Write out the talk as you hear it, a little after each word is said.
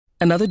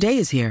Another day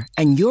is here,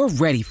 and you're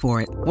ready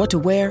for it. What to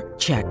wear?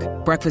 Check.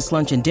 Breakfast,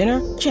 lunch, and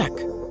dinner? Check.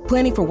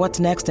 Planning for what's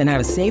next and how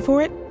to save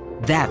for it?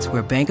 That's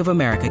where Bank of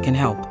America can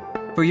help.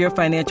 For your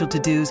financial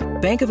to-dos,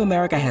 Bank of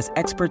America has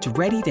experts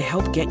ready to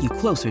help get you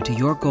closer to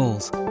your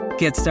goals.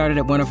 Get started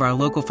at one of our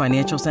local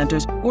financial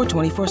centers or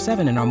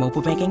 24/7 in our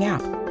mobile banking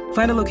app.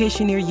 Find a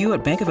location near you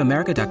at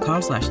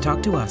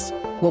bankofamerica.com/talktous.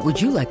 What would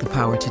you like the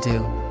power to do?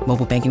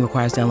 Mobile banking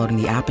requires downloading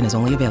the app and is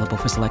only available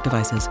for select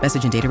devices.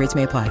 Message and data rates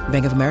may apply.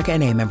 Bank of America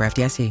N.A., member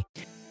FDIC.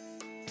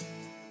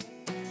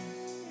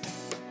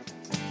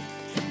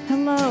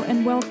 Hello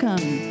and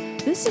welcome.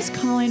 This is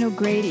Colleen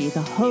O'Grady,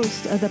 the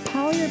host of the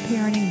Power Your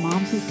Parenting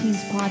Moms with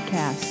Teens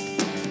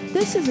podcast.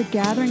 This is a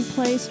gathering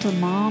place for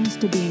moms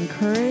to be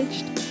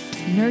encouraged,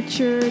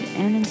 nurtured,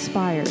 and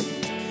inspired.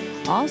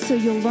 Also,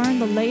 you'll learn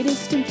the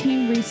latest in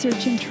teen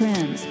research and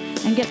trends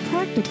and get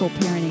practical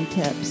parenting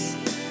tips.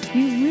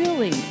 You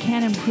really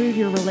can improve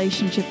your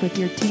relationship with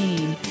your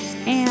teen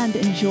and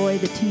enjoy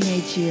the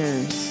teenage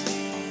years.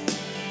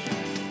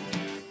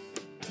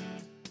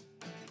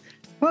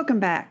 Welcome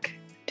back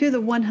to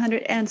the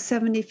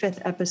 175th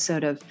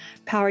episode of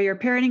Power Your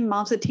Parenting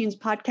Moms with Teens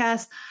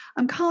podcast.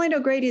 I'm Colleen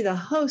O'Grady, the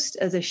host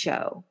of the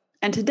show.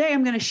 And today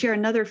I'm going to share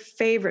another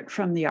favorite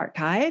from the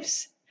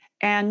archives.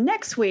 And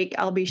next week,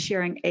 I'll be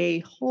sharing a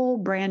whole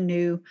brand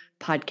new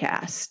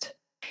podcast.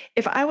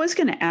 If I was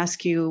going to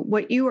ask you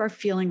what you are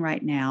feeling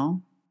right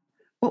now,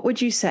 what would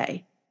you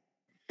say?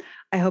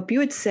 I hope you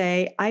would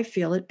say, I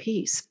feel at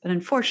peace. But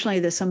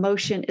unfortunately, this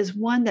emotion is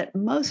one that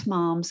most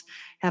moms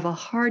have a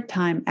hard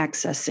time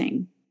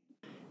accessing.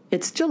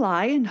 It's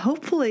July, and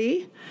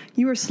hopefully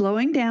you are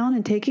slowing down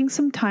and taking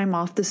some time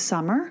off this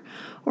summer,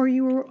 or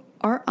you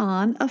are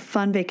on a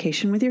fun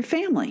vacation with your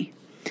family.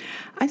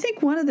 I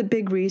think one of the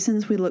big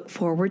reasons we look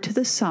forward to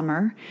the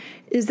summer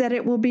is that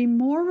it will be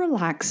more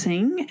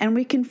relaxing and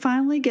we can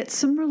finally get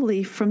some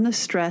relief from the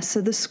stress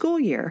of the school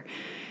year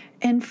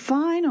and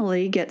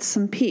finally get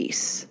some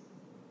peace.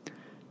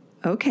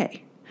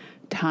 Okay,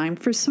 time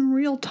for some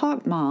real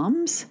talk,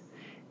 moms.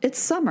 It's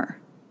summer.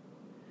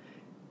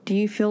 Do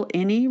you feel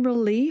any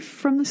relief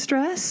from the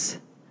stress?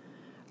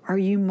 Are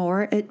you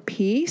more at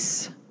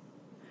peace?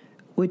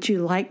 Would you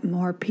like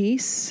more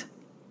peace?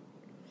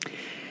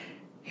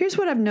 Here's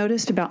what I've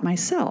noticed about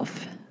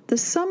myself. The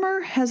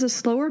summer has a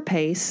slower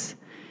pace,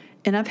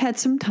 and I've had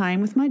some time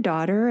with my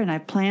daughter, and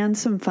I've planned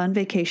some fun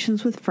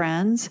vacations with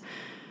friends.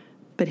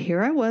 But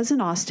here I was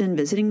in Austin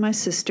visiting my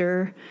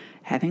sister,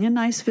 having a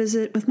nice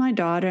visit with my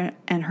daughter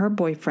and her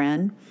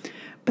boyfriend,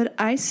 but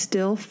I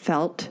still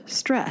felt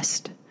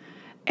stressed.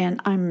 And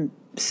I'm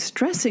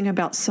stressing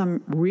about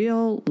some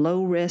real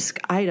low-risk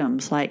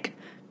items like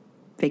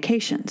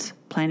vacations,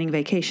 planning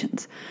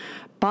vacations.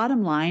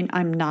 Bottom line,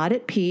 I'm not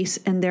at peace,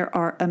 and there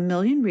are a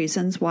million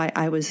reasons why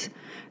I was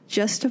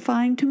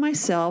justifying to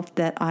myself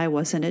that I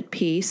wasn't at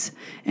peace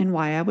and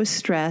why I was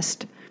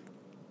stressed.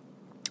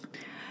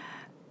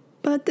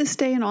 But this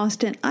day in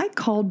Austin, I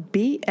called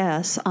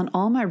BS on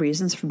all my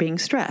reasons for being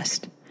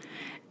stressed.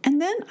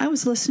 And then I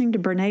was listening to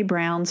Brené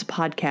Brown's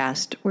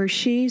podcast, where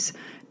she's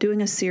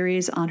doing a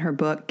series on her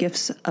book,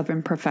 Gifts of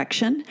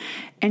Imperfection,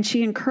 and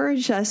she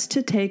encouraged us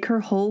to take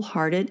her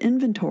wholehearted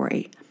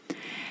inventory.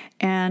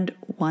 And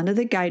one of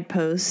the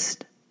guideposts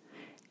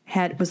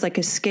was like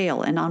a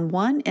scale, and on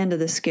one end of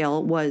the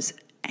scale was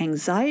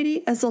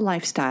anxiety as a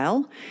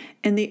lifestyle,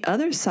 and the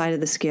other side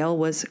of the scale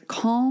was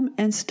calm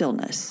and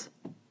stillness.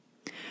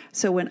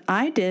 So when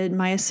I did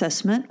my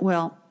assessment,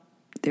 well,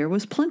 there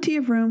was plenty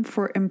of room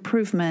for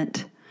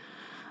improvement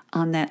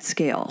on that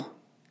scale.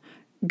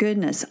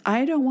 Goodness,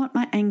 I don't want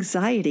my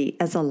anxiety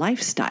as a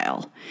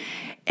lifestyle.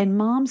 And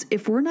moms,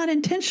 if we're not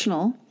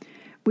intentional,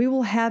 we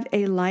will have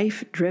a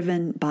life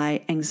driven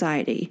by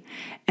anxiety.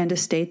 And to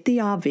state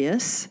the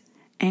obvious,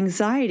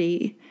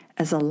 anxiety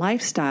as a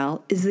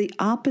lifestyle is the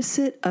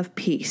opposite of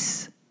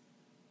peace.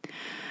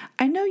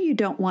 I know you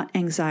don't want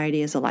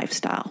anxiety as a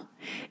lifestyle.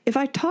 If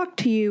I talk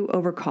to you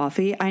over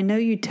coffee, I know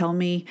you tell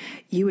me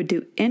you would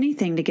do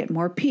anything to get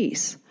more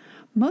peace.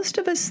 Most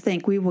of us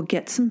think we will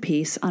get some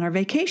peace on our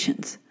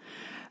vacations.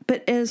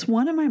 But as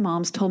one of my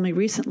moms told me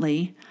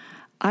recently,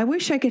 I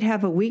wish I could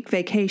have a week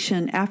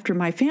vacation after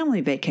my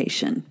family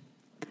vacation.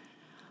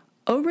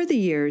 Over the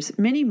years,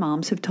 many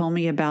moms have told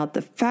me about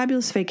the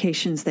fabulous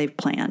vacations they've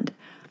planned.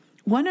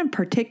 One in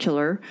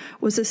particular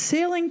was a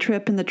sailing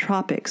trip in the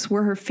tropics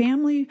where her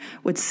family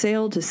would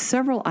sail to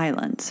several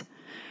islands.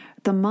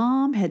 The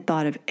mom had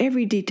thought of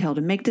every detail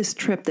to make this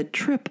trip the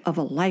trip of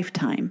a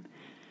lifetime.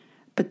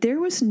 But there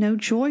was no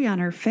joy on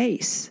her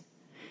face.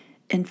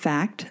 In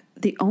fact,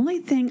 the only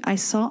thing I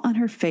saw on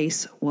her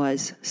face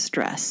was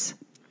stress.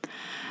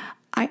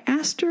 I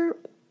asked her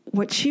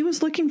what she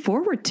was looking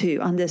forward to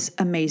on this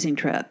amazing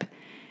trip,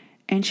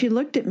 and she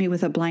looked at me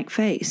with a blank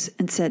face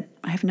and said,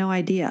 I have no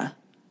idea.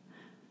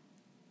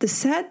 The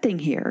sad thing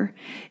here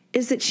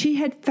is that she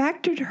had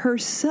factored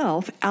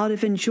herself out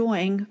of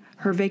enjoying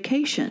her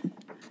vacation.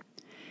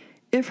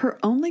 If her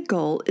only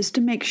goal is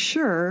to make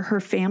sure her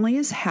family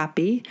is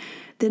happy,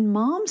 then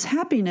mom's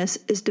happiness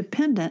is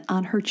dependent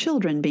on her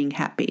children being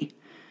happy.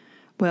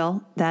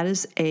 Well, that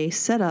is a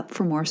setup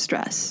for more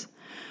stress.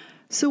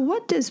 So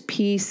what does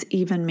peace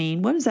even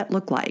mean? What does that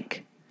look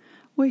like?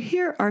 Well,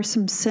 here are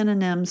some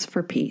synonyms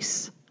for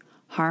peace: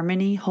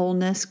 harmony,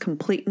 wholeness,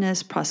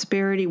 completeness,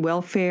 prosperity,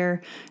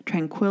 welfare,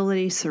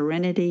 tranquility,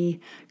 serenity,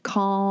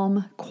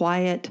 calm,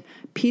 quiet,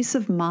 peace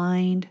of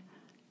mind,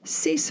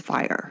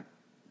 ceasefire.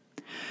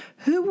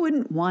 Who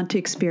wouldn't want to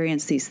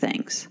experience these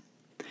things?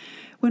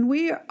 When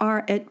we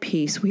are at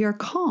peace, we are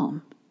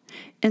calm.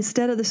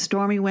 Instead of the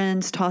stormy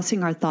winds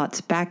tossing our thoughts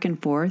back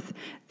and forth,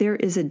 there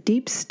is a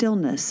deep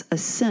stillness, a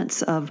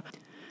sense of,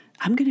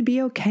 I'm going to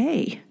be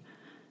okay.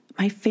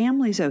 My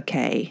family's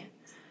okay.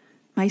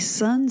 My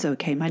son's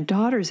okay. My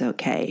daughter's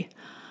okay.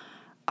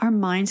 Our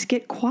minds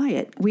get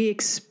quiet. We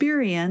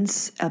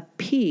experience a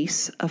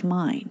peace of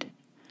mind.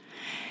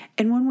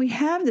 And when we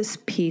have this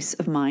peace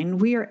of mind,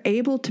 we are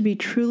able to be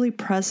truly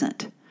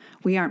present.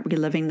 We aren't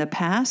reliving the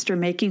past or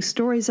making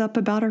stories up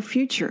about our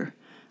future.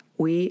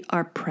 We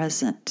are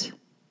present.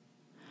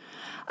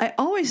 I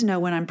always know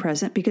when I'm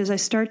present because I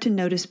start to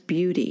notice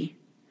beauty.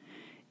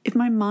 If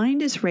my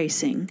mind is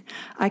racing,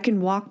 I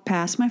can walk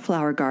past my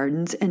flower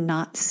gardens and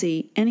not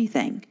see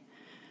anything.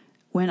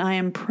 When I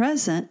am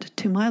present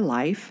to my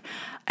life,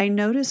 I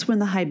notice when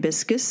the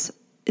hibiscus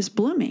is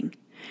blooming,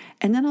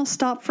 and then I'll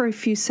stop for a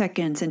few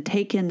seconds and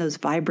take in those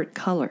vibrant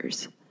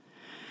colors.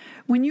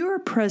 When you are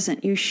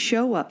present, you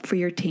show up for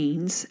your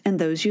teens and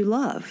those you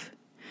love.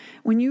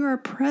 When you are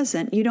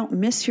present, you don't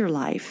miss your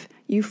life.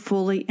 You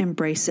fully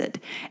embrace it,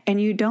 and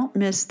you don't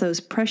miss those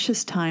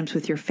precious times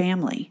with your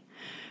family.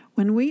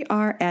 When we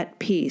are at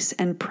peace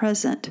and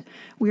present,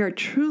 we are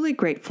truly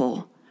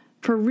grateful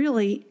for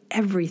really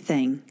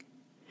everything.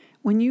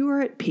 When you are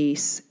at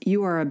peace,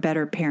 you are a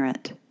better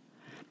parent.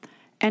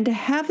 And to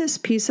have this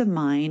peace of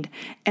mind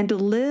and to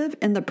live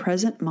in the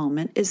present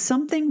moment is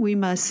something we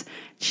must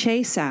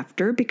chase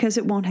after because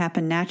it won't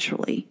happen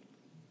naturally.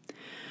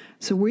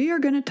 So we are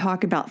going to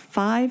talk about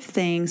 5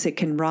 things that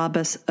can rob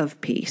us of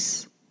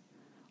peace.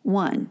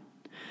 1,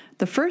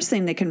 the first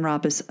thing that can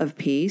rob us of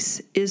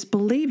peace is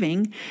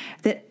believing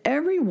that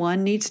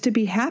everyone needs to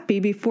be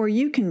happy before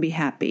you can be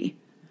happy.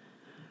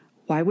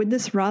 Why would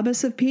this rob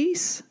us of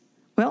peace?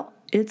 Well,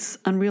 it's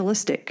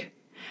unrealistic.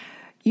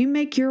 You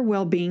make your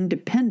well-being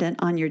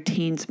dependent on your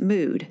teen's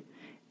mood.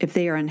 If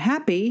they are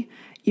unhappy,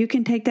 you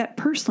can take that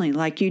personally,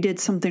 like you did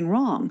something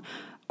wrong,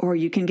 or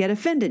you can get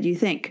offended. You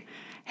think,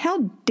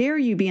 how dare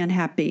you be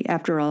unhappy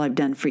after all I've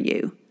done for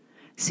you?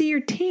 See,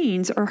 your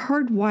teens are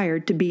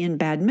hardwired to be in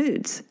bad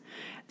moods.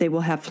 They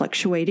will have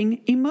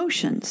fluctuating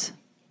emotions.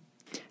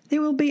 They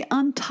will be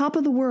on top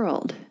of the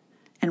world,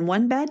 and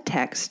one bad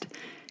text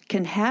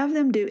can have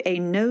them do a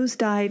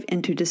nosedive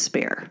into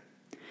despair.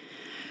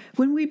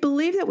 When we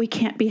believe that we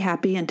can't be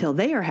happy until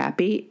they are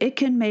happy, it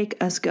can make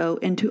us go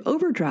into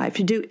overdrive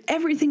to do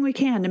everything we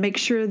can to make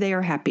sure they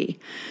are happy.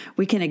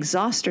 We can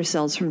exhaust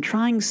ourselves from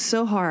trying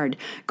so hard,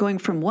 going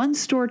from one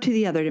store to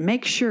the other to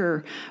make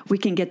sure we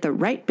can get the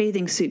right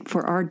bathing suit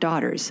for our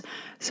daughters,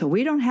 so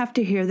we don't have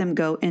to hear them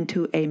go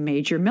into a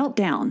major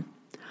meltdown.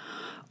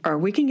 Or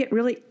we can get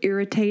really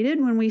irritated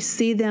when we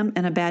see them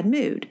in a bad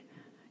mood.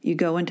 You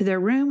go into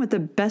their room with the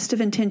best of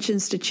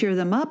intentions to cheer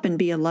them up and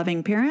be a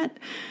loving parent,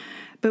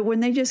 but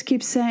when they just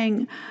keep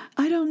saying,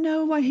 I don't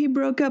know why he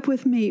broke up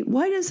with me.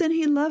 Why doesn't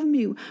he love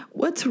me?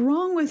 What's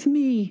wrong with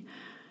me?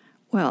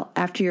 Well,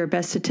 after your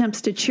best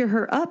attempts to cheer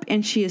her up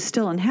and she is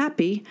still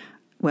unhappy,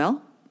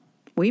 well,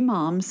 we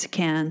moms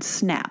can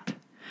snap.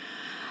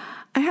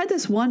 I had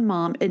this one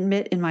mom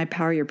admit in my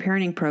Power Your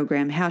Parenting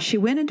program how she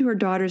went into her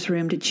daughter's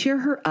room to cheer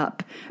her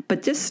up,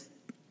 but just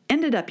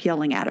ended up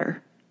yelling at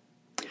her.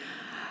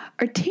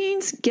 Our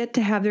teens get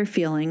to have their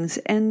feelings,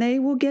 and they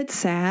will get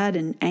sad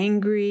and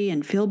angry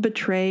and feel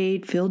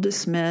betrayed, feel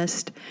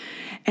dismissed,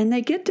 and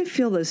they get to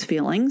feel those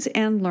feelings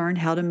and learn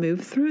how to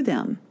move through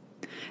them.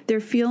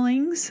 Their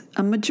feelings,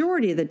 a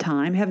majority of the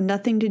time, have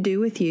nothing to do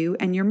with you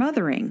and your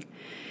mothering.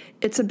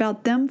 It's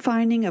about them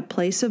finding a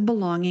place of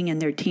belonging in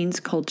their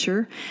teens'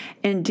 culture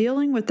and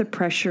dealing with the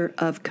pressure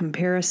of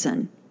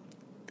comparison.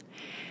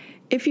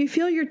 If you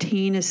feel your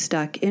teen is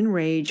stuck in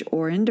rage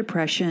or in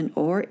depression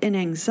or in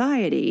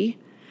anxiety,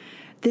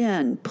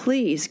 then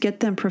please get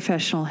them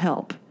professional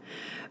help.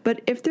 But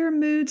if their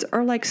moods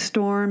are like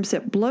storms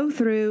that blow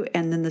through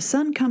and then the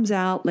sun comes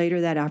out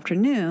later that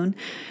afternoon,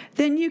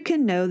 then you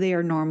can know they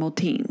are normal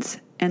teens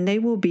and they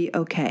will be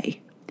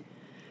okay.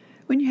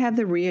 When you have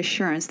the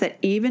reassurance that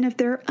even if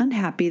they're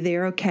unhappy, they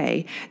are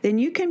okay, then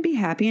you can be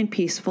happy and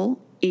peaceful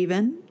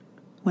even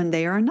when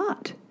they are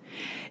not.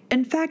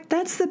 In fact,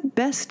 that's the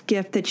best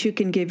gift that you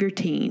can give your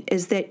teen,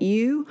 is that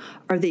you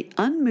are the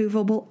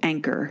unmovable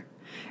anchor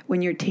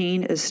when your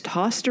teen is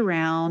tossed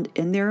around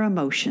in their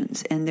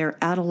emotions, in their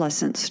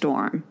adolescent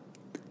storm.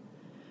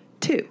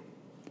 2,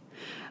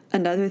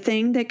 another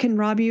thing that can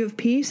rob you of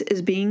peace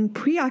is being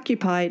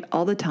preoccupied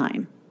all the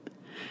time.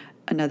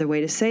 Another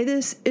way to say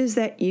this is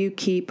that you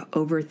keep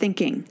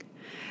overthinking.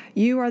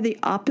 You are the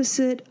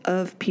opposite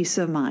of peace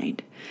of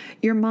mind.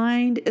 Your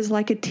mind is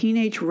like a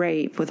teenage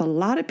rave with a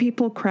lot of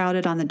people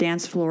crowded on the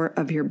dance floor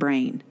of your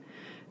brain.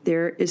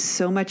 There is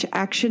so much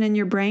action in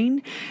your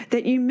brain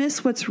that you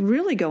miss what's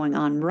really going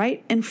on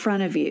right in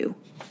front of you.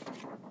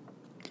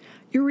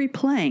 You're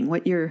replaying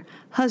what your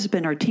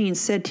husband or teen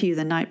said to you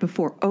the night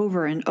before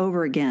over and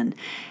over again.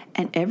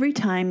 And every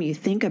time you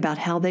think about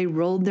how they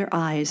rolled their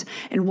eyes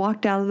and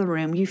walked out of the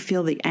room, you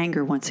feel the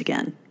anger once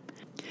again.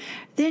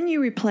 Then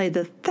you replay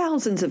the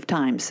thousands of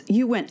times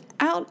you went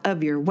out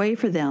of your way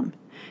for them,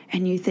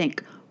 and you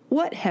think,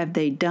 what have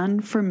they done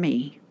for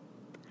me?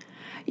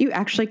 You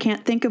actually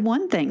can't think of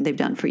one thing they've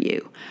done for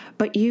you,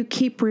 but you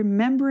keep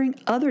remembering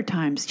other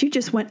times you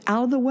just went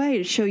out of the way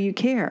to show you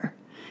care.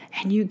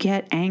 And you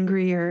get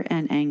angrier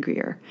and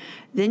angrier.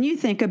 Then you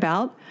think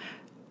about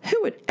who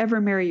would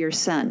ever marry your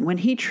son when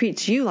he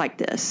treats you like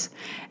this?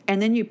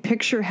 And then you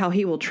picture how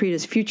he will treat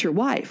his future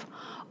wife.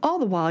 All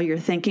the while you're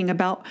thinking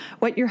about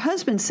what your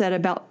husband said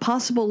about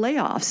possible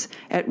layoffs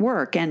at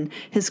work and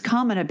his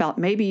comment about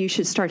maybe you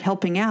should start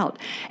helping out.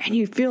 And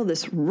you feel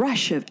this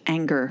rush of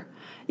anger.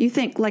 You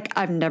think, like,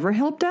 I've never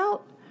helped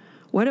out?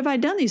 What have I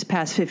done these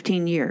past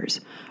 15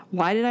 years?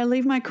 Why did I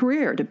leave my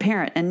career to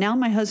parent, and now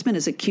my husband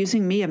is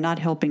accusing me of not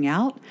helping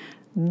out?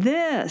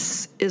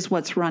 This is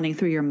what's running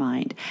through your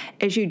mind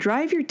as you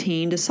drive your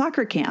teen to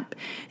soccer camp.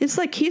 It's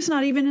like he's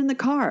not even in the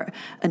car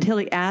until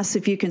he asks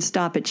if you can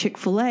stop at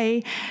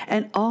Chick-fil-A,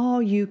 and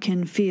all you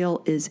can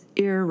feel is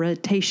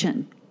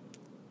irritation.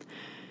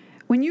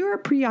 When you are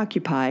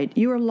preoccupied,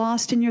 you are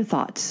lost in your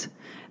thoughts.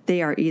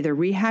 They are either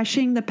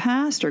rehashing the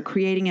past or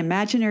creating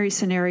imaginary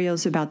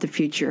scenarios about the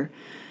future.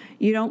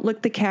 You don't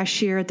look the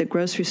cashier at the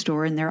grocery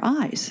store in their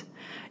eyes.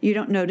 You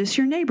don't notice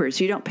your neighbors.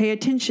 You don't pay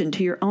attention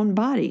to your own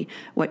body,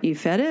 what you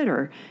fed it,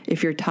 or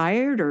if you're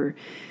tired, or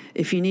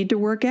if you need to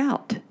work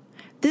out.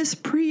 This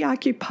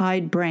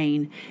preoccupied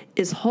brain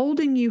is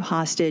holding you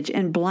hostage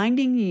and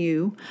blinding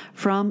you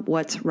from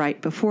what's right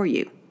before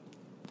you.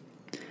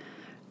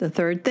 The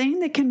third thing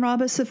that can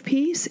rob us of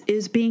peace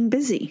is being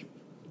busy.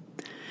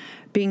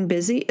 Being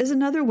busy is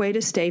another way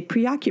to stay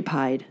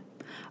preoccupied.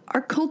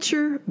 Our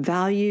culture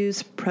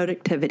values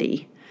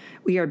productivity.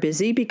 We are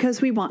busy because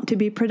we want to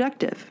be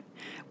productive.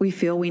 We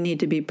feel we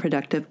need to be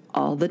productive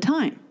all the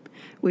time.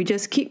 We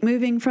just keep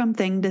moving from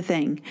thing to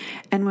thing.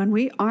 And when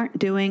we aren't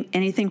doing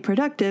anything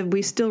productive,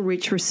 we still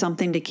reach for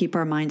something to keep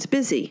our minds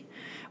busy.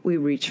 We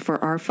reach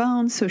for our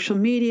phones, social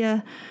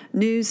media,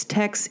 news,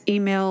 texts,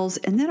 emails,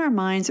 and then our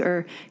minds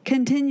are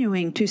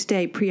continuing to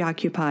stay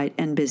preoccupied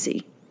and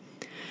busy.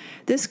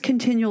 This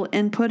continual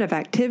input of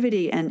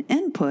activity and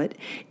input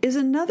is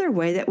another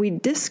way that we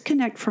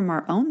disconnect from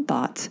our own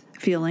thoughts,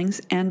 feelings,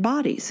 and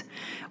bodies.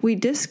 We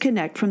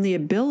disconnect from the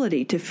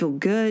ability to feel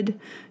good,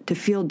 to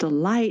feel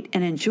delight,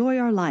 and enjoy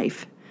our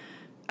life.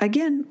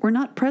 Again, we're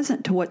not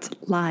present to what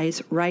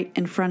lies right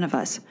in front of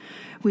us.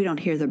 We don't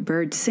hear the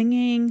birds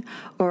singing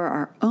or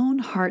our own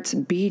hearts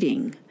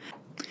beating.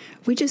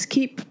 We just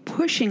keep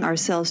pushing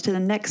ourselves to the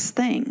next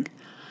thing.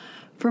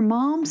 For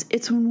moms,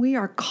 it's when we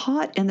are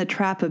caught in the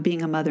trap of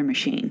being a mother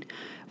machine.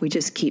 We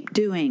just keep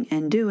doing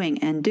and doing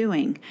and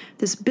doing.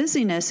 This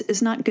busyness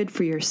is not good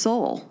for your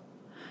soul.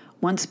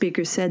 One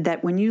speaker said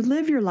that when you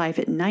live your life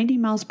at 90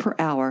 miles per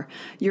hour,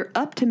 you're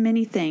up to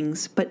many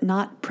things, but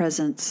not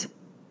presence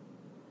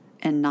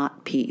and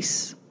not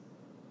peace.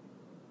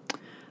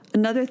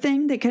 Another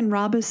thing that can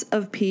rob us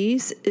of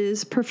peace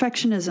is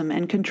perfectionism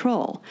and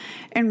control.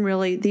 And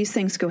really, these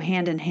things go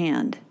hand in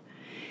hand.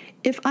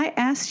 If I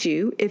asked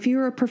you if you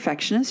were a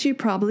perfectionist, you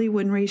probably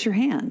wouldn't raise your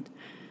hand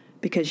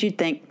because you'd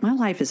think, my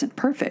life isn't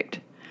perfect.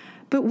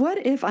 But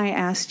what if I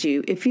asked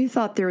you if you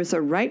thought there was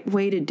a right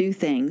way to do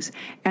things,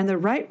 and the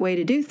right way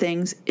to do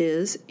things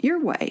is your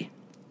way?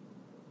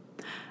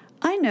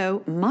 I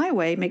know my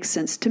way makes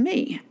sense to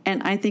me,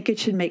 and I think it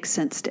should make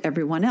sense to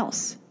everyone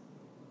else.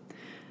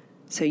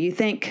 So you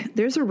think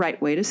there's a right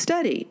way to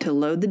study, to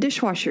load the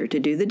dishwasher, to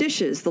do the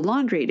dishes, the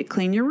laundry, to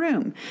clean your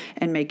room,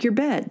 and make your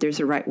bed. There's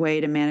a right way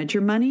to manage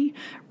your money,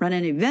 run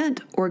an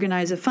event,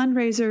 organize a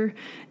fundraiser,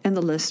 and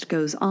the list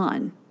goes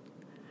on.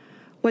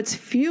 What's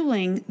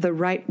fueling the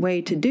right way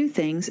to do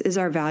things is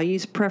our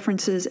values,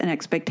 preferences, and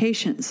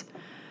expectations.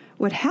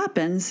 What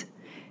happens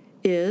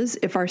is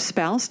if our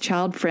spouse,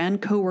 child,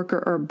 friend,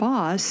 coworker, or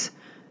boss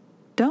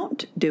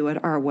don't do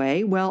it our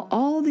way, well,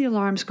 all the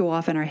alarms go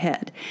off in our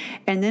head,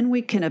 and then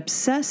we can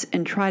obsess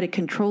and try to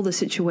control the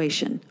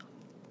situation.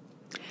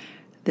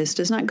 This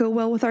does not go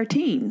well with our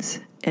teens.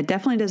 It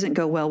definitely doesn't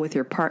go well with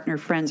your partner,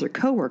 friends, or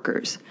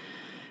coworkers.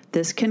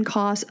 This can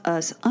cause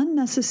us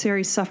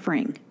unnecessary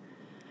suffering.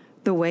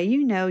 The way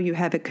you know you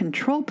have a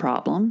control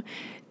problem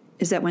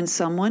is that when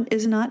someone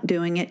is not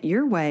doing it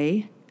your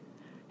way,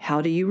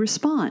 how do you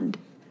respond?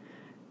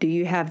 Do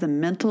you have the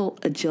mental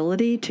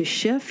agility to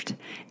shift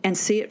and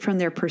see it from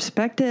their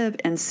perspective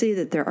and see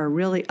that there are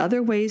really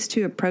other ways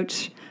to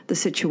approach the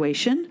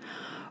situation?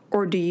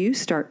 Or do you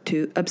start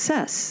to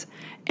obsess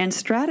and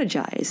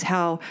strategize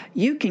how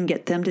you can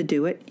get them to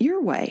do it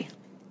your way?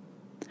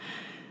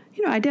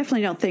 I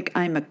definitely don't think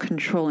I'm a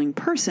controlling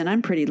person.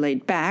 I'm pretty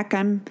laid back.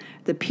 I'm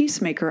the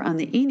peacemaker on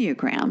the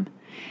Enneagram.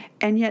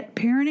 And yet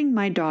parenting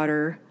my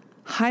daughter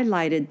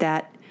highlighted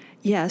that,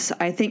 yes,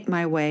 I think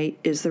my way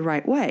is the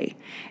right way.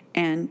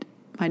 And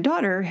My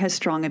daughter has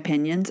strong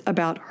opinions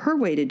about her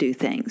way to do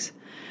things.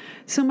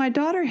 So my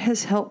daughter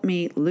has helped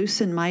me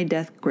loosen my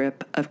death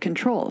grip of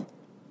control.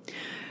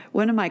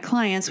 One of my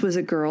clients was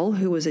a girl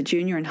who was a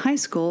junior in high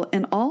school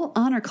in all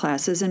honor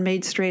classes and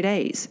made straight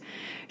A's.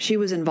 She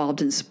was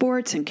involved in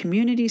sports and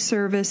community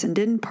service and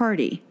didn't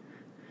party.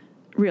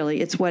 Really,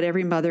 it's what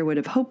every mother would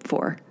have hoped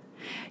for.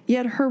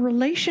 Yet her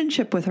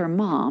relationship with her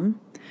mom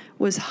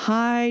was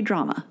high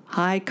drama,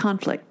 high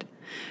conflict.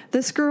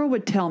 This girl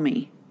would tell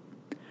me,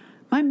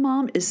 "My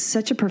mom is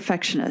such a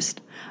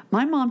perfectionist.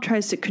 My mom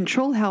tries to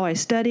control how I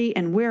study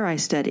and where I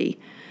study."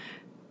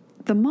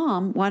 The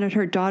mom wanted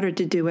her daughter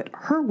to do it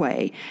her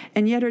way,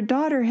 and yet her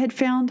daughter had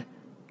found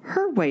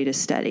her way to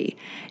study.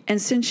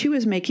 And since she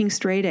was making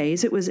straight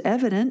A's, it was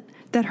evident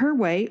that her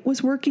way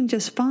was working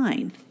just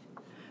fine.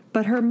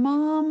 But her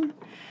mom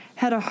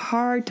had a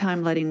hard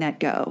time letting that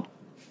go.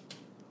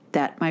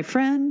 That, my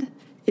friend,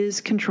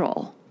 is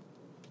control.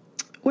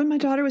 When my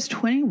daughter was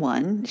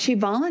 21, she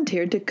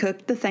volunteered to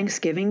cook the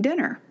Thanksgiving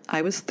dinner.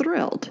 I was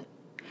thrilled.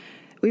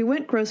 We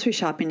went grocery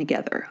shopping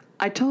together.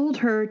 I told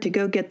her to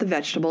go get the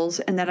vegetables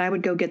and that I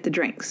would go get the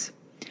drinks.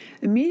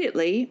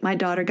 Immediately, my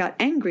daughter got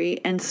angry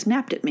and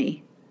snapped at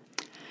me.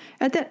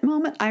 At that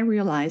moment, I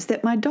realized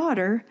that my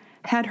daughter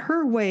had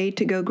her way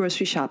to go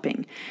grocery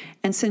shopping,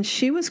 and since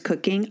she was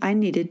cooking, I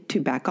needed to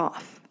back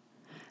off.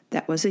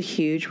 That was a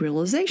huge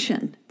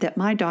realization that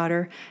my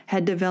daughter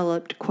had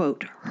developed,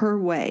 quote, her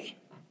way.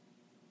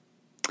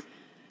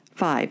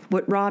 5.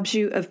 What robs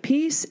you of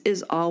peace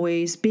is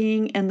always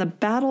being in the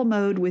battle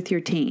mode with your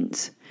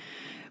teens.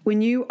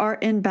 When you are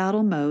in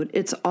battle mode,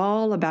 it's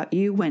all about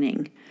you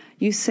winning.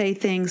 You say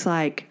things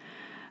like,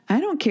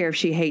 "I don't care if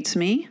she hates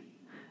me.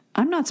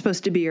 I'm not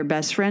supposed to be your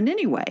best friend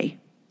anyway."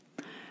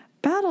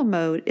 Battle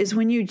mode is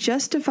when you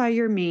justify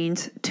your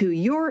means to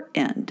your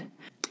end.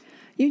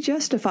 You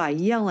justify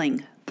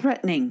yelling,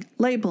 threatening,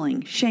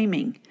 labeling,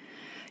 shaming.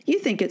 You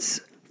think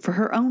it's for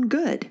her own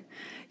good.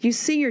 You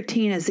see your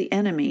teen as the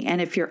enemy, and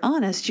if you're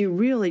honest, you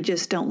really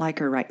just don't like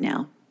her right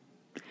now.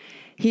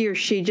 He or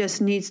she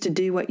just needs to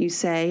do what you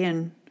say,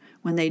 and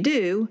when they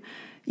do,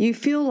 you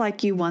feel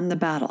like you won the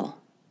battle.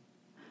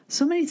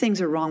 So many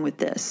things are wrong with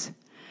this.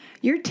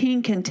 Your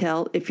teen can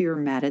tell if you're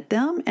mad at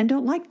them and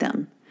don't like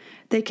them.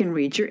 They can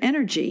read your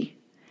energy.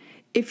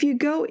 If you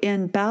go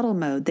in battle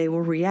mode, they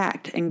will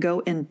react and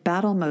go in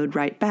battle mode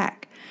right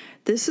back.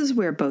 This is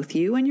where both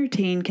you and your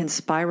teen can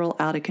spiral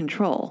out of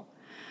control.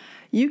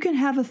 You can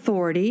have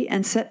authority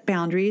and set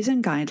boundaries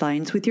and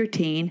guidelines with your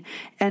teen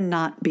and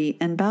not be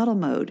in battle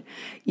mode.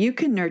 You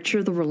can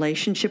nurture the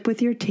relationship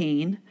with your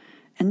teen,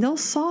 and they'll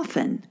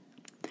soften.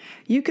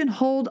 You can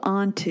hold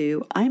on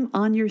to, "I'm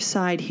on your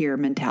side here"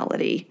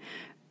 mentality.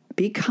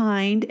 Be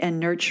kind and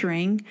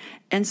nurturing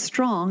and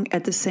strong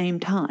at the same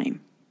time.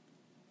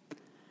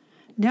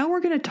 Now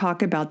we're going to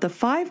talk about the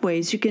 5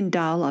 ways you can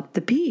dial up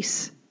the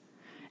peace.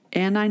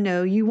 And I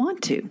know you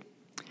want to.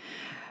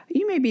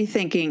 You may be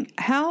thinking,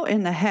 how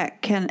in the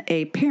heck can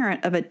a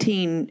parent of a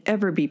teen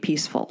ever be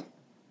peaceful?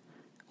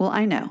 Well,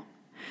 I know.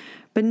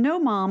 But no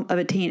mom of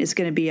a teen is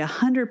going to be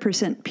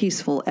 100%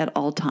 peaceful at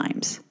all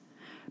times.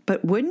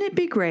 But wouldn't it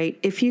be great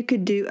if you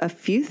could do a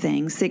few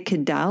things that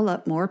could dial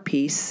up more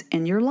peace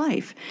in your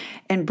life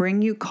and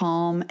bring you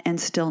calm and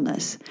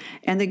stillness?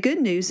 And the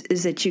good news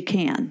is that you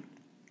can.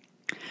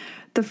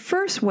 The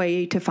first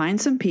way to find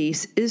some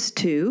peace is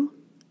to,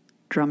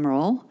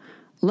 drumroll,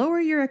 lower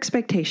your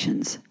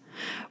expectations.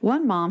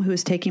 One mom who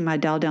was taking my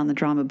Dial Down the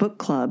Drama book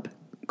club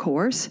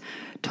course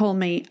told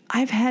me,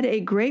 "I've had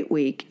a great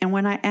week," and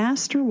when I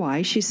asked her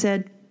why, she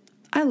said,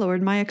 "I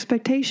lowered my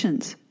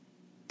expectations."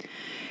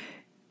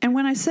 And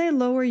when I say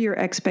lower your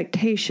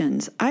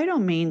expectations, I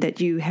don't mean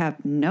that you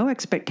have no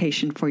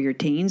expectation for your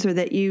teens or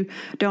that you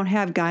don't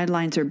have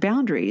guidelines or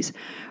boundaries.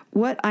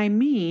 What I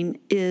mean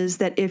is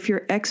that if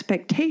your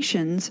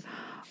expectations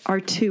are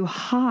too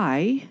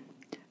high,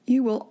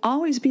 you will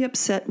always be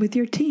upset with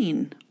your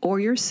teen or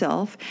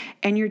yourself,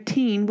 and your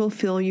teen will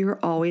feel you're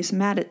always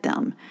mad at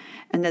them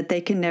and that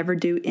they can never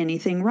do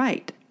anything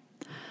right.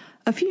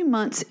 A few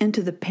months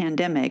into the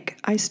pandemic,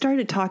 I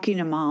started talking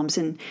to moms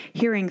and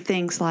hearing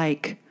things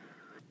like,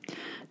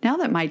 "Now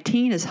that my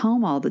teen is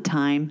home all the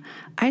time,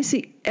 I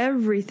see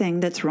everything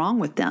that's wrong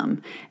with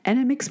them, and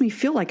it makes me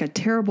feel like a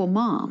terrible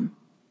mom."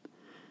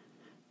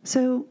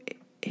 So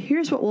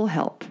here's what will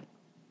help.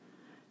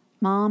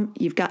 Mom,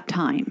 you've got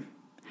time.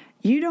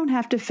 You don't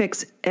have to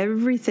fix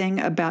everything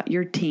about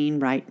your teen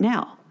right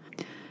now.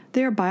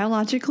 They are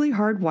biologically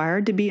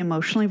hardwired to be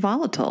emotionally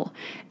volatile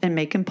and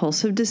make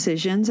impulsive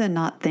decisions and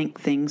not think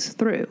things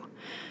through.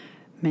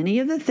 Many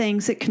of the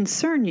things that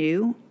concern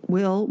you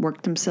will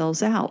work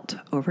themselves out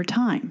over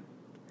time.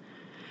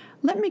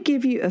 Let me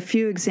give you a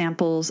few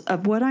examples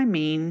of what I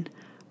mean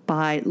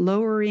by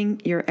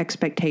lowering your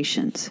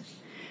expectations.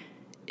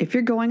 If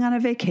you're going on a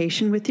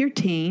vacation with your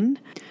teen,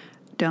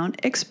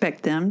 don't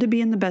expect them to be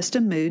in the best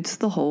of moods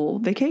the whole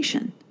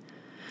vacation.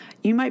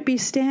 You might be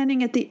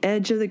standing at the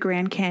edge of the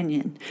Grand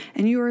Canyon,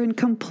 and you are in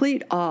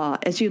complete awe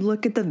as you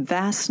look at the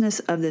vastness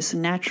of this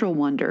natural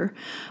wonder,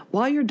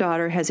 while your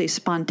daughter has a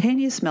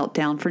spontaneous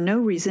meltdown for no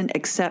reason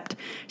except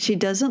she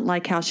doesn't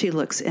like how she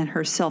looks in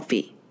her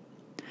selfie.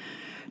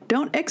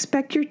 Don't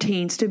expect your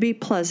teens to be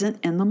pleasant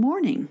in the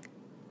morning.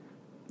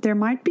 There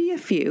might be a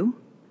few,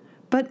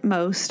 but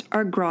most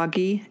are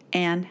groggy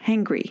and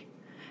hangry.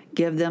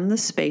 Give them the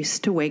space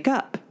to wake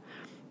up.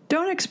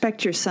 Don't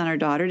expect your son or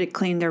daughter to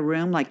clean their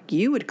room like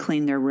you would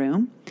clean their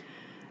room.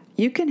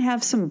 You can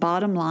have some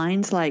bottom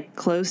lines like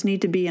clothes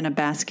need to be in a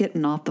basket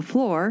and off the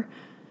floor,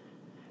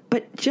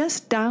 but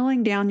just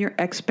dialing down your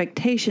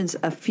expectations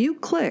a few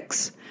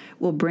clicks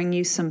will bring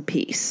you some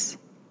peace.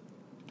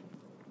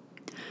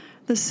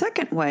 The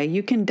second way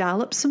you can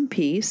dial up some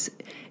peace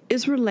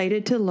is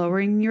related to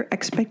lowering your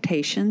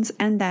expectations,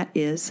 and that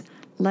is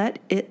let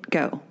it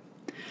go.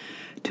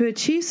 To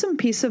achieve some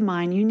peace of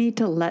mind, you need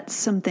to let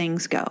some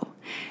things go.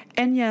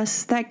 And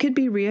yes, that could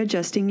be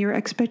readjusting your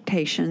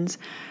expectations,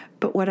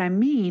 but what I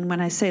mean when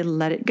I say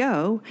let it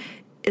go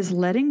is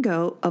letting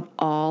go of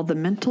all the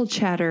mental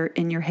chatter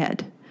in your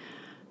head.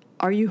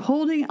 Are you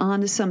holding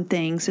on to some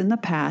things in the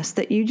past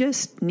that you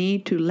just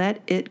need to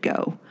let it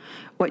go?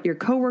 What your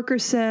coworker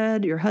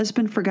said, your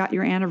husband forgot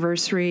your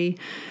anniversary,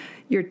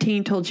 your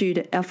teen told you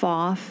to F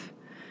off,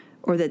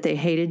 or that they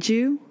hated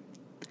you?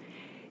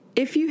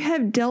 If you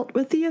have dealt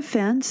with the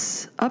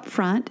offense up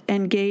front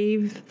and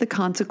gave the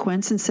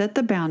consequence and set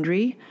the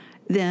boundary,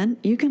 then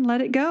you can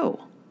let it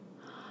go.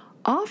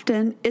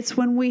 Often, it's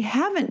when we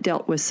haven't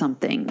dealt with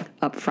something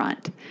up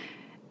front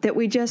that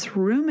we just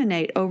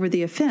ruminate over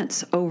the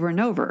offense over and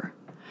over.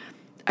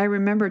 I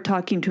remember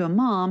talking to a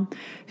mom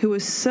who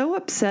was so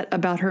upset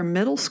about her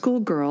middle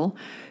school girl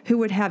who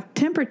would have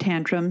temper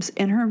tantrums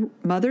in her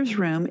mother's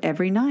room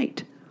every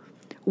night.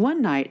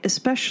 One night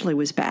especially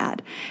was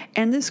bad,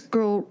 and this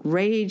girl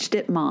raged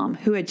at Mom,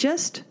 who had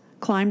just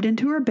climbed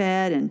into her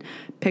bed and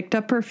picked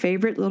up her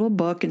favorite little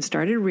book and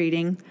started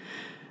reading.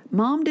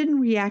 Mom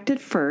didn't react at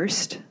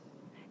first,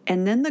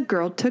 and then the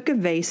girl took a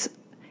vase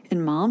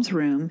in Mom's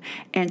room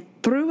and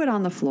threw it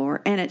on the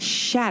floor, and it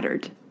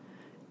shattered.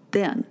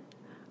 Then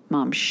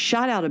Mom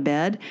shot out of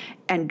bed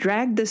and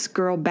dragged this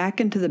girl back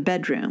into the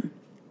bedroom.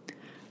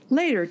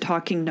 Later,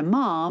 talking to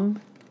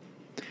Mom,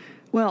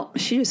 well,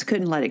 she just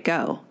couldn't let it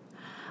go.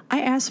 I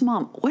asked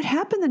Mom what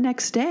happened the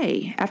next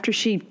day after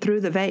she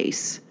threw the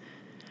vase.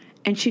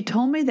 And she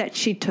told me that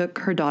she took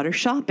her daughter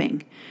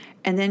shopping,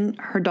 and then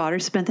her daughter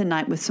spent the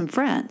night with some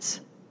friends.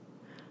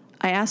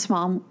 I asked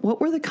Mom, what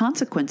were the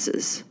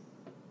consequences?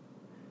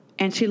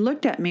 And she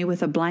looked at me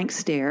with a blank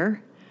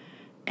stare,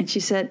 and she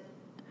said,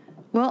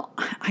 well,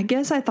 I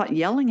guess I thought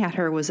yelling at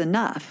her was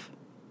enough.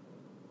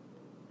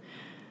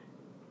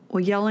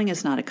 Well, yelling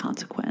is not a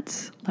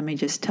consequence. Let me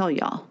just tell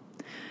y'all.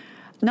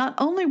 Not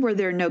only were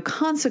there no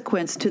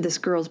consequence to this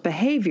girl's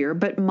behavior,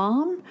 but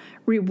Mom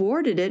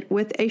rewarded it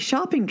with a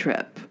shopping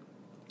trip.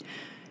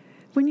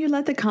 When you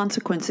let the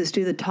consequences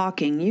do the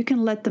talking, you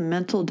can let the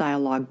mental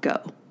dialogue go,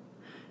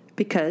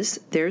 because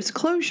there's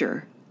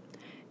closure.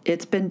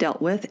 It's been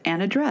dealt with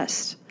and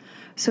addressed.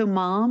 So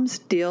moms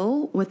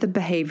deal with the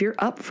behavior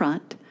up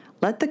front,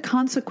 let the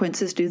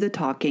consequences do the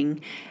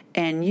talking,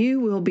 and you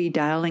will be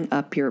dialing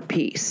up your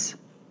peace.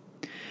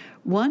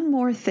 One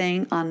more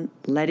thing on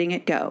letting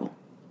it go.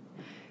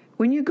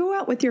 When you go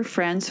out with your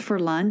friends for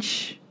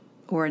lunch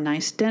or a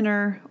nice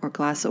dinner or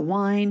glass of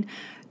wine,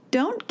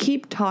 don't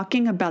keep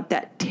talking about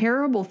that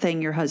terrible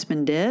thing your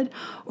husband did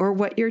or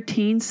what your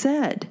teen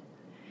said.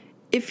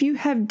 If you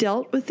have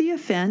dealt with the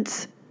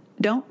offense,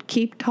 don't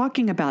keep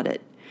talking about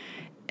it.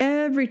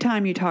 Every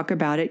time you talk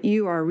about it,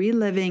 you are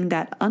reliving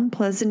that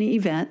unpleasant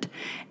event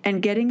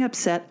and getting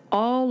upset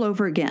all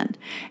over again.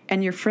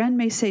 And your friend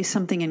may say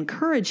something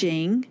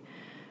encouraging,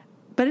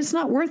 but it's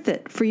not worth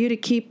it for you to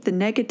keep the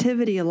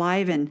negativity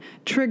alive and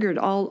triggered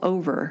all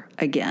over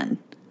again.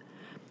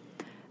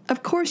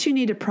 Of course, you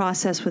need to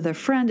process with a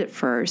friend at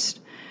first,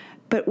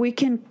 but we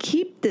can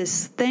keep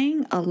this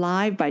thing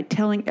alive by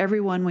telling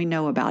everyone we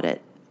know about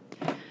it.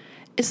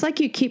 It's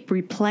like you keep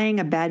replaying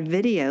a bad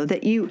video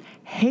that you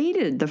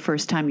hated the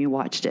first time you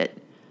watched it,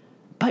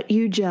 but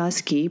you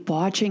just keep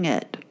watching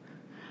it.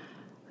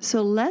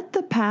 So let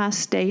the past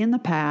stay in the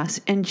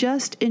past and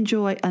just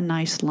enjoy a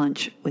nice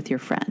lunch with your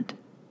friend.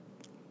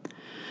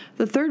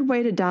 The third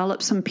way to dial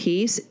up some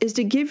peace is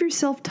to give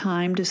yourself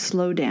time to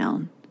slow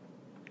down.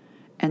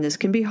 And this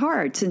can be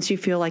hard since you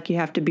feel like you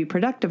have to be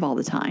productive all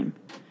the time.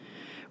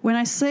 When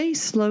I say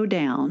slow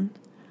down,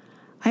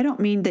 I don't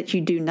mean that you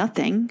do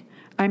nothing.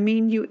 I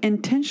mean you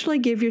intentionally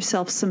give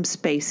yourself some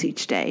space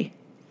each day.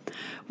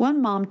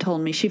 One mom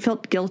told me she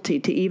felt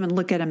guilty to even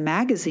look at a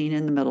magazine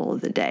in the middle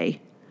of the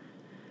day.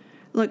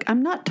 Look,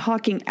 I'm not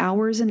talking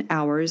hours and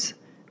hours,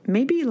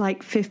 maybe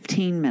like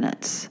 15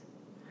 minutes.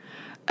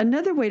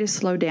 Another way to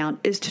slow down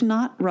is to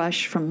not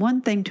rush from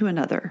one thing to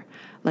another.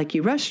 Like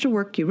you rush to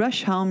work, you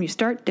rush home, you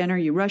start dinner,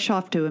 you rush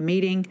off to a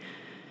meeting.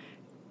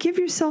 Give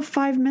yourself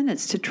 5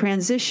 minutes to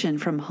transition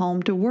from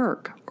home to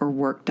work or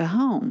work to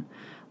home.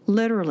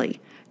 Literally,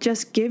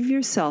 just give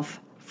yourself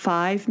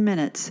 5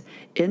 minutes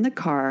in the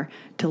car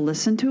to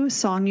listen to a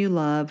song you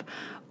love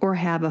or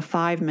have a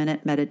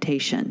 5-minute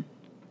meditation.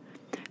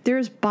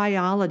 There's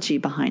biology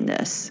behind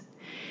this.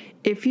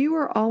 If you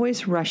are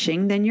always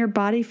rushing, then your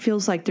body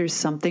feels like there's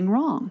something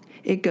wrong.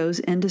 It goes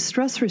into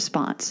stress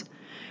response,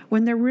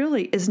 when there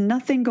really is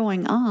nothing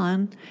going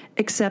on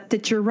except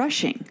that you're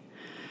rushing.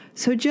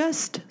 So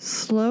just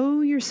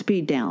slow your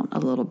speed down a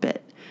little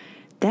bit.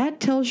 That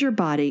tells your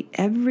body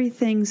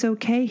everything's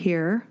okay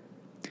here.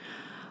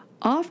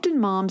 Often,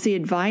 moms, the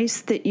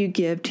advice that you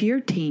give to your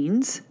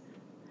teens,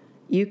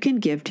 you can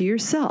give to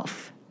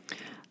yourself.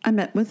 I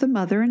met with a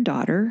mother and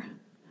daughter.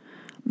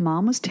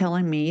 Mom was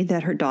telling me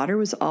that her daughter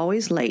was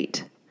always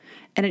late,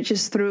 and it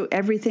just threw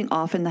everything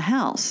off in the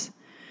house.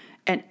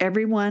 And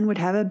everyone would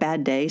have a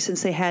bad day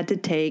since they had to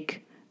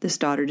take this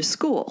daughter to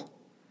school.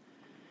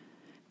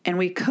 And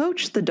we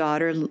coached the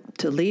daughter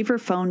to leave her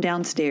phone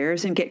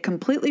downstairs and get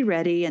completely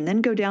ready and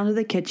then go down to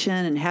the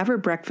kitchen and have her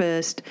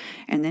breakfast,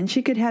 and then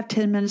she could have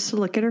 10 minutes to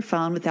look at her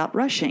phone without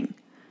rushing.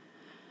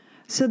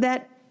 So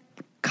that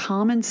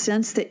common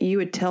sense that you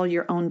would tell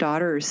your own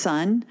daughter or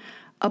son,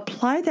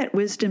 apply that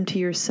wisdom to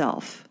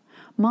yourself.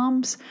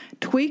 Moms,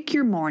 tweak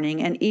your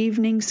morning and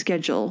evening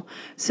schedule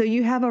so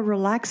you have a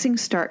relaxing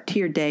start to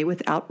your day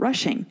without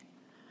rushing.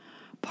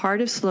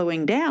 Part of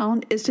slowing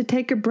down is to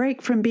take a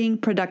break from being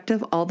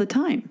productive all the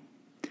time.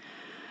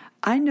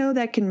 I know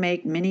that can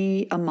make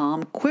many a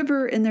mom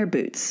quiver in their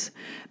boots,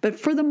 but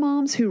for the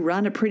moms who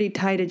run a pretty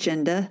tight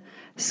agenda,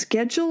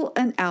 schedule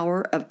an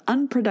hour of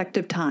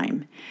unproductive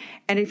time.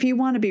 And if you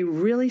want to be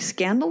really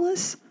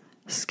scandalous,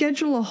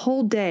 schedule a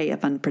whole day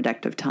of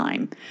unproductive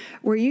time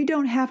where you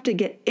don't have to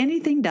get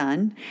anything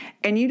done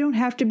and you don't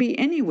have to be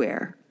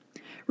anywhere.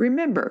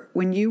 Remember,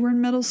 when you were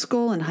in middle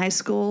school and high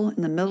school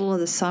in the middle of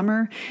the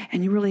summer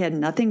and you really had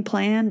nothing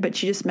planned,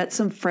 but you just met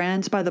some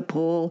friends by the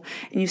pool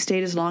and you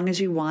stayed as long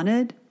as you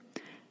wanted?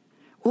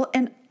 Well,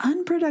 an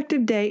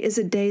unproductive day is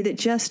a day that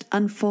just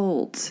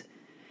unfolds.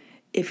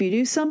 If you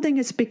do something,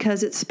 it's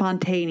because it's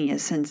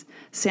spontaneous and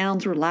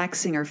sounds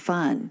relaxing or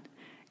fun.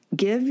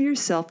 Give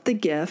yourself the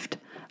gift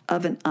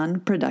of an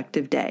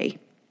unproductive day.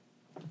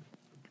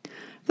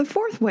 The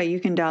fourth way you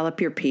can dial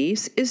up your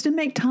peace is to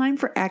make time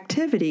for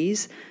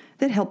activities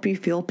that help you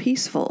feel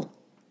peaceful.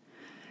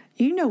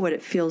 You know what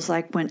it feels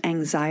like when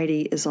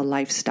anxiety is a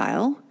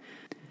lifestyle.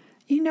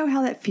 You know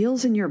how that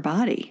feels in your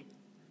body.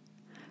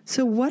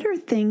 So what are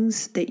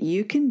things that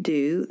you can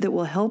do that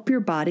will help your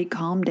body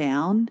calm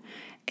down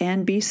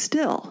and be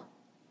still?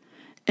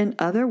 In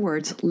other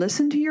words,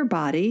 listen to your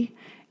body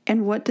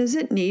and what does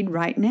it need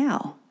right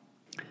now?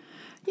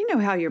 You know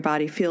how your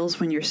body feels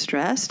when you're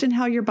stressed and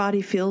how your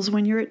body feels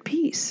when you're at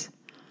peace.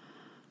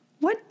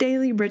 What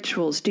daily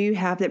rituals do you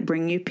have that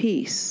bring you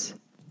peace?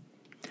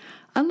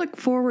 I look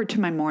forward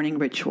to my morning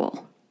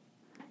ritual.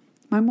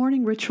 My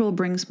morning ritual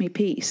brings me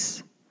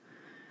peace.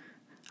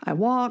 I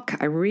walk,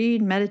 I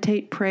read,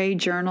 meditate, pray,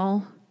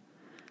 journal.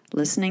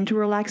 Listening to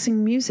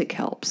relaxing music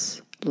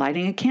helps.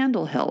 Lighting a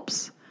candle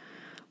helps.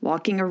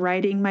 Walking or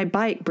riding my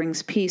bike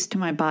brings peace to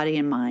my body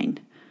and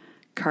mind.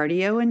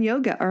 Cardio and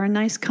yoga are a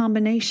nice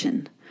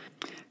combination.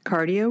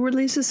 Cardio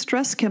releases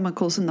stress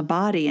chemicals in the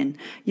body, and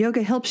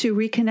yoga helps you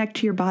reconnect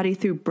to your body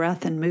through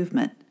breath and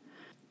movement.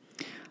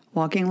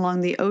 Walking along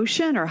the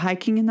ocean or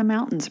hiking in the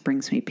mountains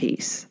brings me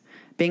peace.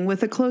 Being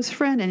with a close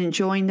friend and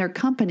enjoying their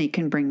company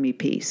can bring me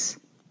peace.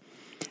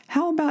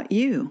 How about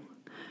you?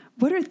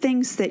 What are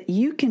things that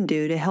you can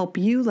do to help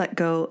you let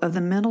go of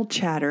the mental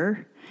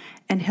chatter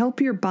and help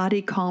your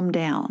body calm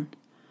down?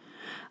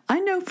 I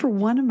know for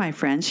one of my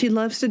friends, she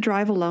loves to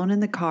drive alone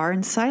in the car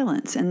in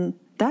silence, and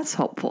that's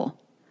helpful.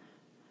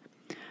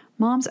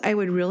 Moms, I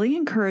would really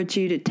encourage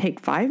you to take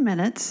 5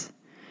 minutes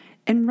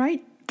and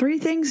write 3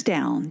 things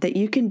down that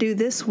you can do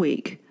this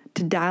week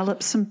to dial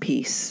up some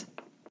peace.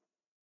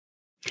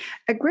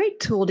 A great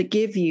tool to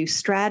give you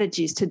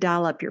strategies to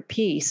dial up your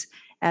peace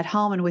at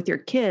home and with your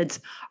kids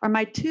are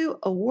my 2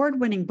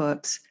 award-winning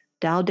books,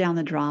 Dial Down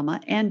the Drama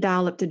and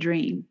Dial Up the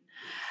Dream.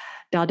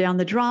 Dial Down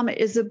the Drama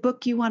is a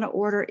book you want to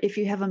order if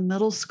you have a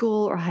middle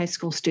school or high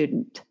school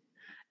student.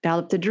 Dial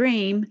Up the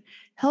Dream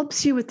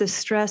helps you with the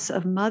stress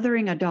of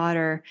mothering a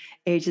daughter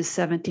ages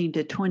 17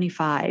 to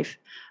 25.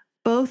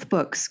 Both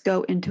books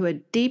go into a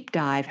deep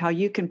dive how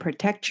you can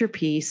protect your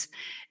peace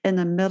in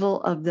the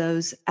middle of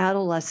those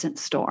adolescent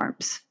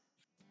storms.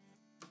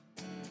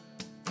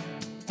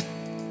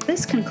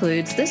 This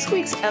concludes this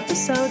week's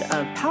episode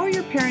of Power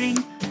Your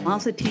Parenting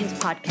Moms with Teens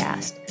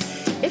podcast.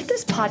 If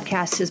this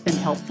podcast has been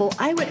helpful,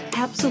 I would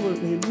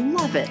absolutely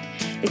love it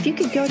if you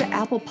could go to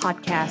Apple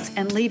Podcasts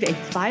and leave a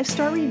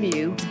 5-star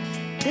review.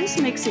 This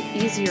makes it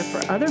easier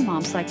for other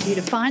moms like you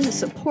to find the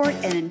support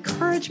and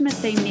encouragement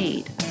they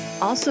need.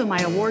 Also, my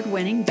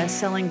award-winning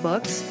best-selling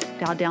books,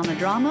 Dial Down the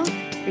Drama,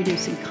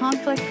 Reducing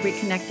Conflict,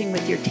 Reconnecting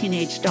with Your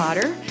Teenage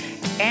Daughter,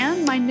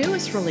 and my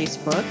newest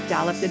released book,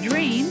 Dial Up the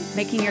Dream,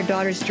 Making Your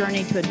Daughter's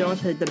Journey to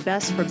Adulthood the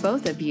Best for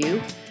Both of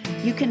You.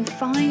 You can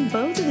find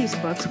both of these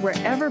books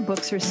wherever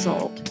books are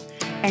sold.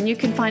 And you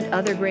can find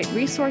other great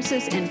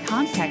resources and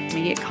contact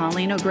me at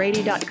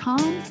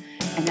ColleenO'Grady.com.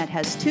 and that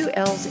has 2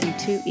 L's and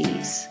 2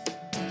 E's.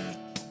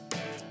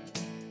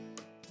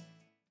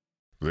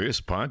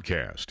 This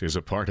podcast is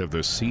a part of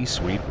the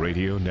C-Suite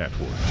Radio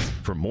Network.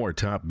 For more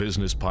top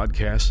business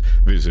podcasts,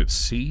 visit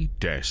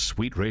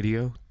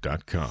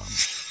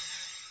c-suiteradio.com.